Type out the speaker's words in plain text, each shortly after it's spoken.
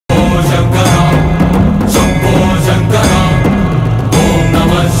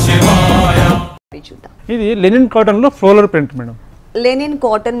ఇది linen cotton లో floral print madam. Linen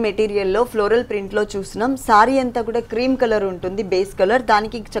cotton మెటీరియల్లో floral ప్రింట్లో చూస్తున్నాం. సారీ అంతా కూడా క్రీమ్ కలర్ ఉంటుంది, బేస్ కలర్.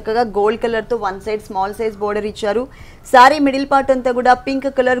 దానికి చక్కగా గోల్డ్ కలర్తో one side small size border ఇచ్చారు. సారీ మిడిల్ పార్ట్ అంతా కూడా పింక్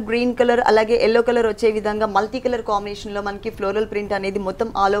కలర్, గ్రీన్ కలర్, అలాగే ఎల్లో కలర్ వచ్చే విధంగా మల్టీ కలర్ కాంబినేషన్లో మనకి ఫ్లోరల్ ప్రింట్ అనేది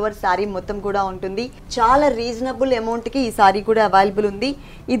మొత్తం ఆల్ ఓవర్ సారీ మొత్తం కూడా ఉంటుంది. చాలా రీజనబుల్ అమౌంట్కి ఈ సారీ కూడా అవైలబుల్ ఉంది.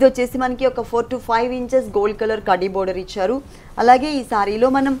 ఇది వచ్చేసి మనకి ఒక 4 to 5 inches gold colour khadi border ఇచ్చారు. అలాగే ఈ సారీలో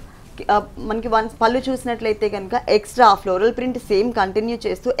మనకి పళ్ళు చూసినట్లయితే కనుక extra floral print same continue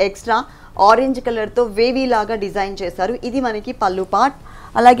చేస్తూ ఎక్స్ట్రా ఆరెంజ్ కలర్తో వేవీ లాగా డిజైన్ చేశారు. ఇది మనకి పళ్ళు పార్ట్.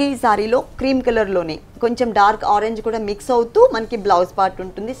 అలాగే ఈ సారీలో క్రీమ్ కలర్లోనే కొంచెం డార్క్ ఆరెంజ్ కూడా మిక్స్ అవుతూ మనకి బ్లౌజ్ పార్ట్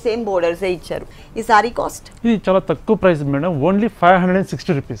ఉంటుంది. సేమ్ బోర్డర్సే ఇచ్చారు. ఈ సారీ కాస్ట్ ఇది చాలా తక్కువ ప్రైస్ మేడం, ఓన్లీ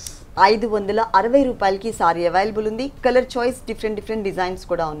 560 రూపీస్. 560 రూపాయలకి సారీ అవైలబుల్ ఉంది. కలర్ చాయిస్ డిఫరెంట్ డిజైన్స్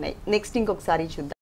కూడా ఉన్నాయి. నెక్స్ట్ ఇంకొక సారీ చూద్దాం.